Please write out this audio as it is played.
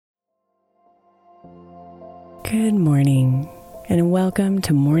Good morning, and welcome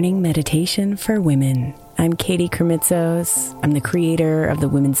to Morning Meditation for Women. I'm Katie Kremitzos. I'm the creator of the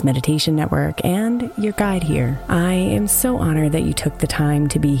Women's Meditation Network and your guide here. I am so honored that you took the time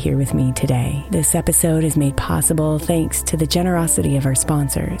to be here with me today. This episode is made possible thanks to the generosity of our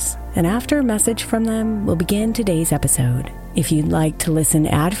sponsors. And after a message from them, we'll begin today's episode. If you'd like to listen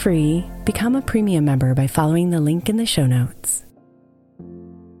ad-free, become a premium member by following the link in the show notes.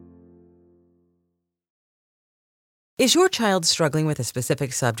 Is your child struggling with a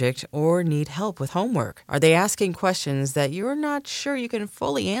specific subject or need help with homework? Are they asking questions that you're not sure you can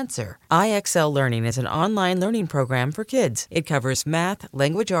fully answer? IXL Learning is an online learning program for kids. It covers math,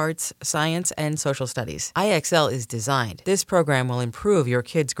 language arts, science, and social studies. IXL is designed. This program will improve your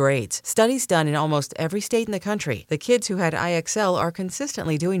kids' grades. Studies done in almost every state in the country. The kids who had IXL are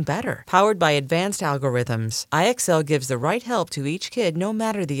consistently doing better. Powered by advanced algorithms, IXL gives the right help to each kid no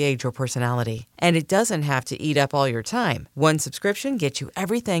matter the age or personality. And it doesn't have to eat up all your time. One subscription gets you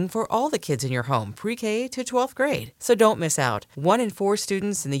everything for all the kids in your home, pre-K to 12th grade. So don't miss out. 1 in 4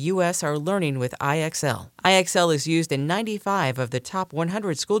 students in the U.S. are learning with IXL. IXL is used in 95 of the top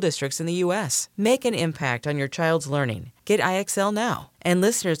 100 school districts in the U.S. Make an impact on your child's learning. Get IXL now. And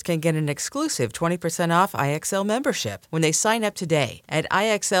listeners can get an exclusive 20% off IXL membership when they sign up today at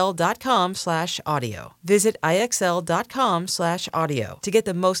IXL.com/audio. Visit IXL.com/audio to get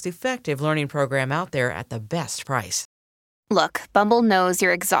the most effective learning program out there at the best price. Look, Bumble knows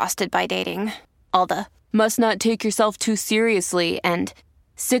you're exhausted by dating. All the, must not take yourself too seriously, and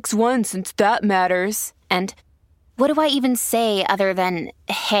 6'1" since that matters. And what do I even say other than,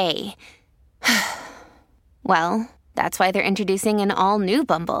 hey? Well, that's why they're introducing an all-new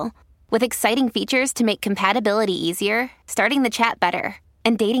Bumble, with exciting features to make compatibility easier, starting the chat better,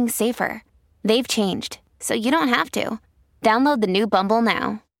 and dating safer. They've changed, so you don't have to. Download the new Bumble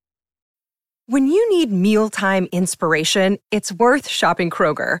now. When you need mealtime inspiration, it's worth shopping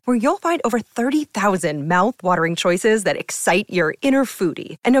Kroger, where you'll find over 30,000 mouth-watering choices that excite your inner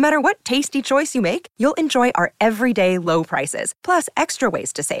foodie. And no matter what tasty choice you make, you'll enjoy our everyday low prices, plus extra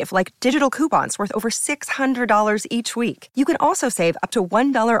ways to save, like digital coupons worth over $600 each week. You can also save up to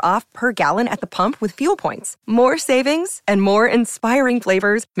 $1 off per gallon at the pump with fuel points. More savings and more inspiring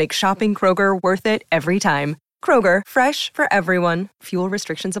flavors make shopping Kroger worth it every time. Kroger, fresh for everyone. Fuel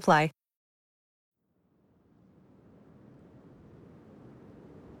restrictions apply.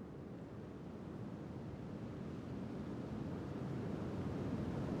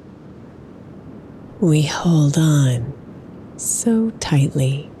 We hold on so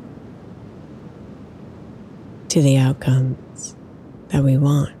tightly to the outcomes that we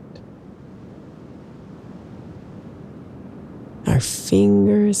want. Our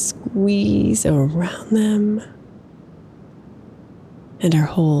fingers squeeze around them, and our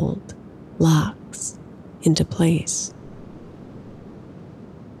hold locks into place.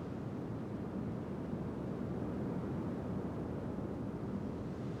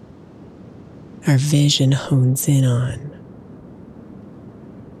 Our vision hones in on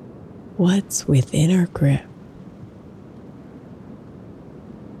what's within our grip.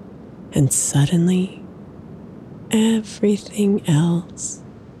 And suddenly, everything else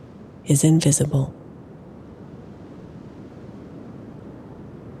is invisible.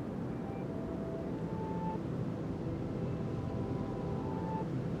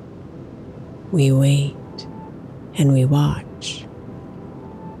 We wait and we watch,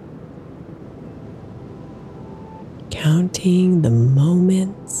 counting the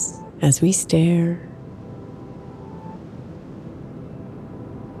moments as we stare,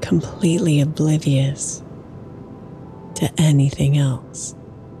 completely oblivious to anything else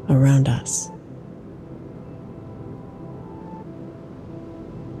around us.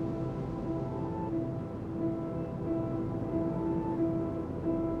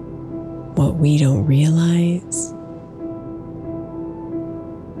 What we don't realize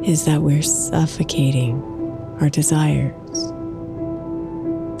is that we're suffocating our desires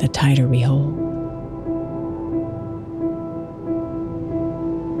the tighter we hold.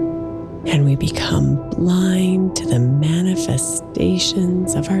 And we become blind to the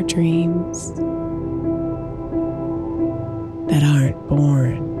manifestations of our dreams that aren't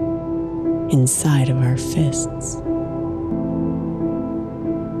born inside of our fists.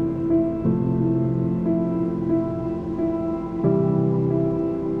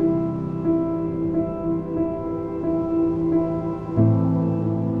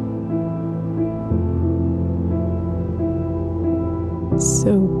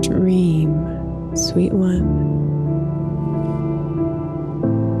 So dream, sweet one.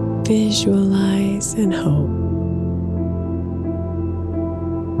 Visualize and hope.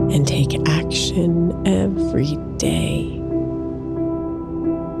 and take action every day.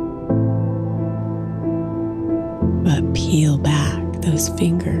 But peel back those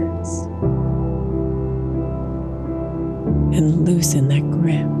fingers and loosen that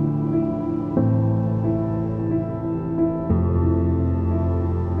grip.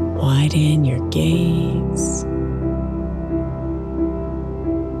 Widen your gaze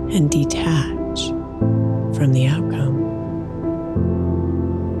and detach from the outcome.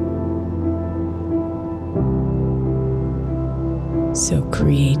 So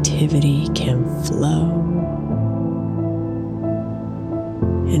creativity can flow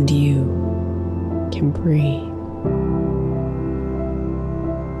and you can breathe.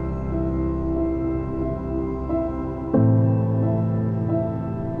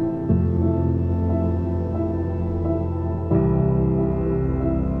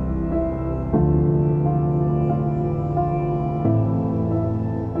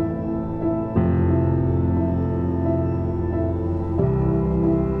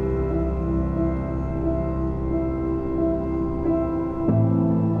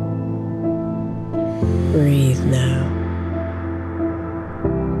 Breathe now,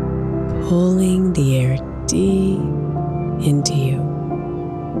 pulling the air deep into you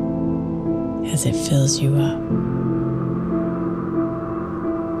as it fills you up.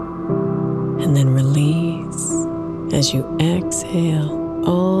 And then release as you exhale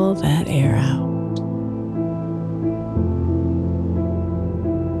all that air out.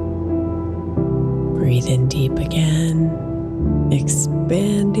 Breathe in deep again,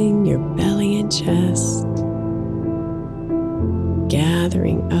 expanding your belly and chest,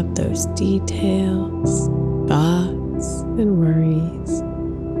 gathering up those details, thoughts, and worries,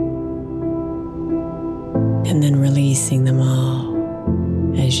 and then releasing them all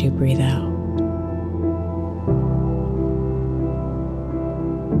as you breathe out.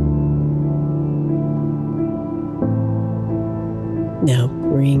 Now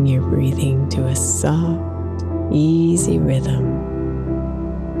bring your breathing to a soft, easy rhythm.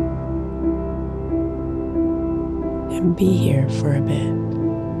 And be here for a bit.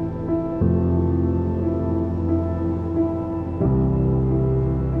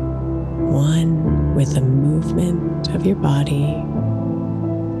 One with the movement of your body.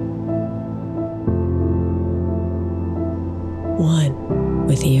 One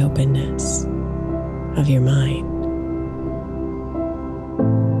with the openness of your mind.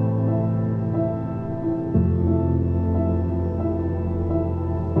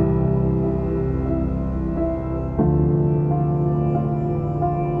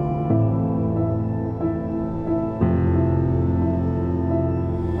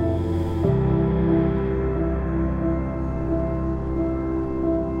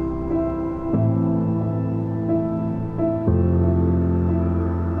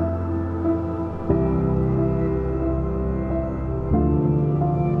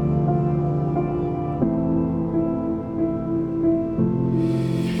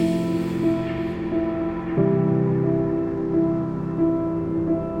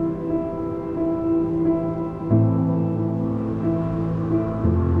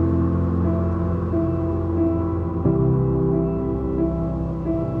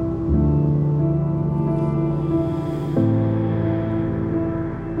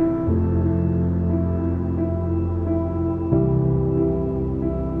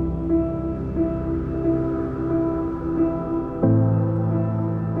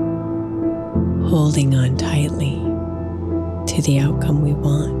 Holding on tightly to the outcome we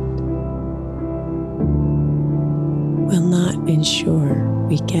want will not ensure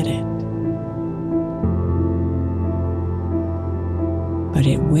we get it, but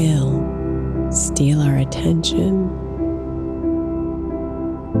it will steal our attention,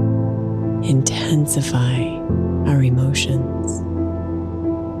 intensify our emotions,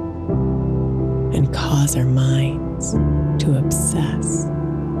 and cause our minds to obsess.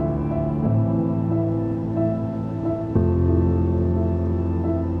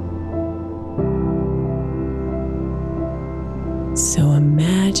 So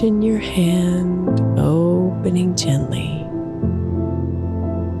imagine your hand opening gently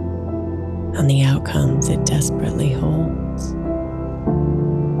on the outcomes it desperately holds.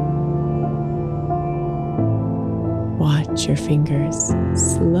 Watch your fingers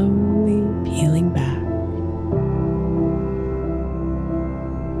slowly peeling back.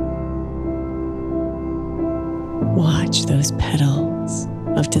 Watch those petals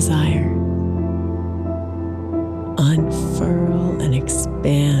of desire unfurl and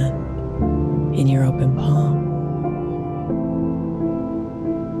expand in your open palm.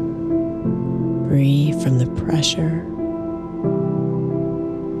 Free from the pressure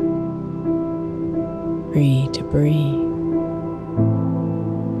free to breathe.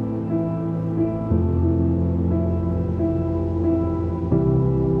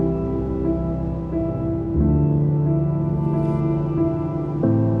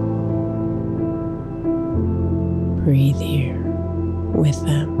 Breathe here with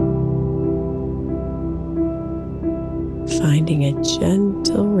them, finding a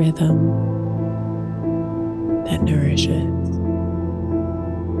gentle rhythm that nourishes.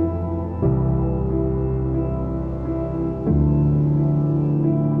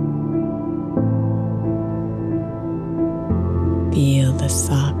 Feel the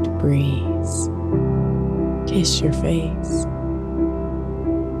soft breeze kiss your face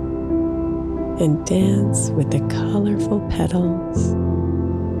and dance with the colorful petals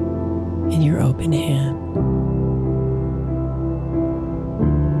in your open hand.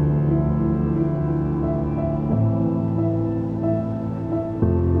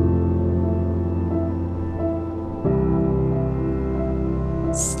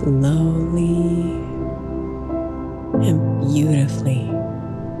 Slowly and beautifully,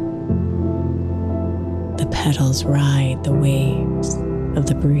 the petals ride the waves of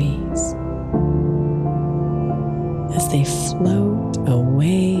the breeze as they float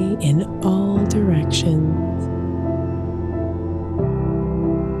away in all directions,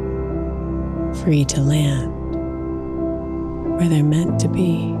 free to land where they're meant to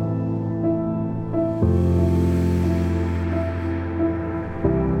be.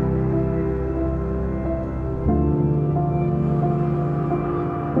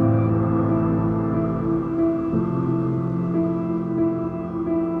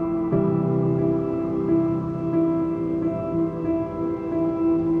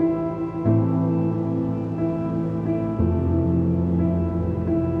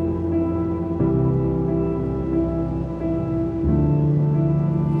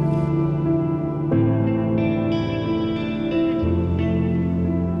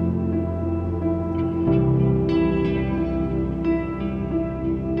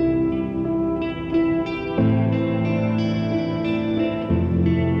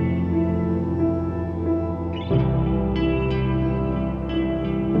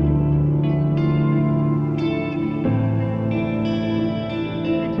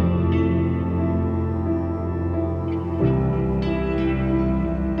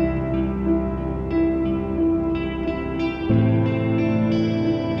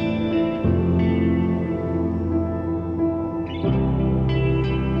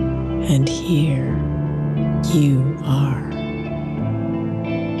 And here you are,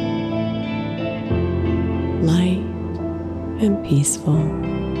 light and peaceful,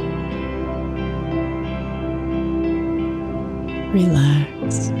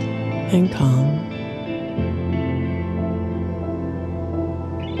 relaxed and calm.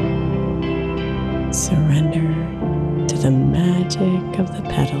 Surrender to the magic of the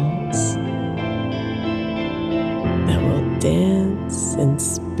petals that will dance and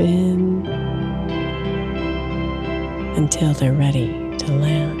spin until they're ready to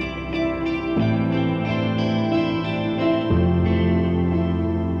land.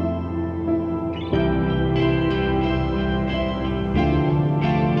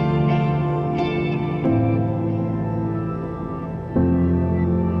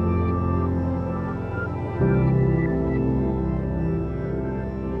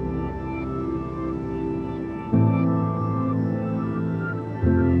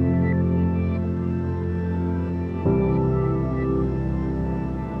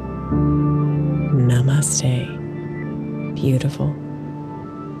 Namaste, beautiful.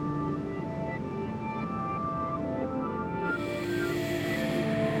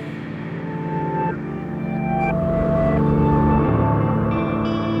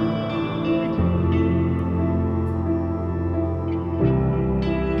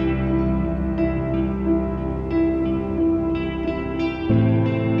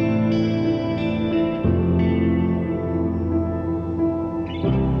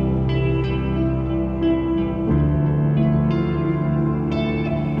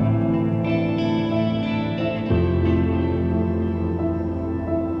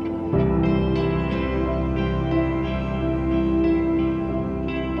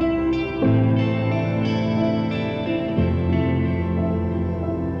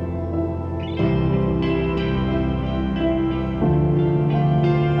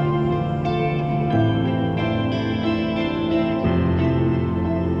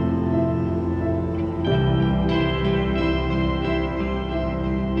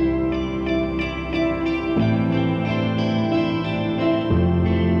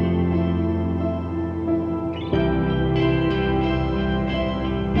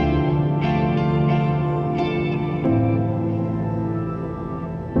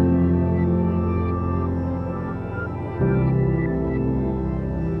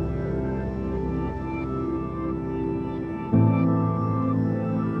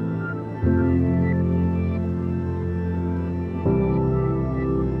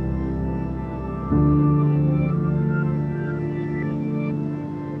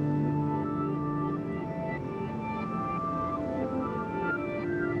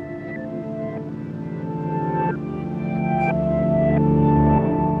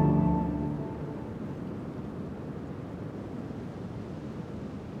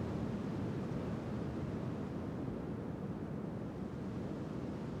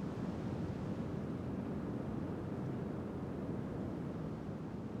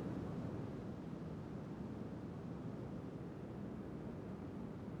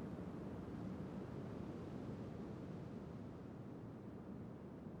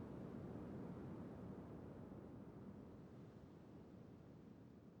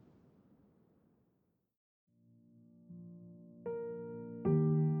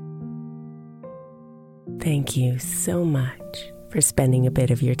 Thank you so much for spending a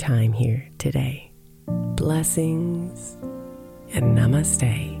bit of your time here today. Blessings and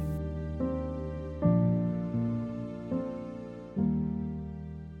namaste.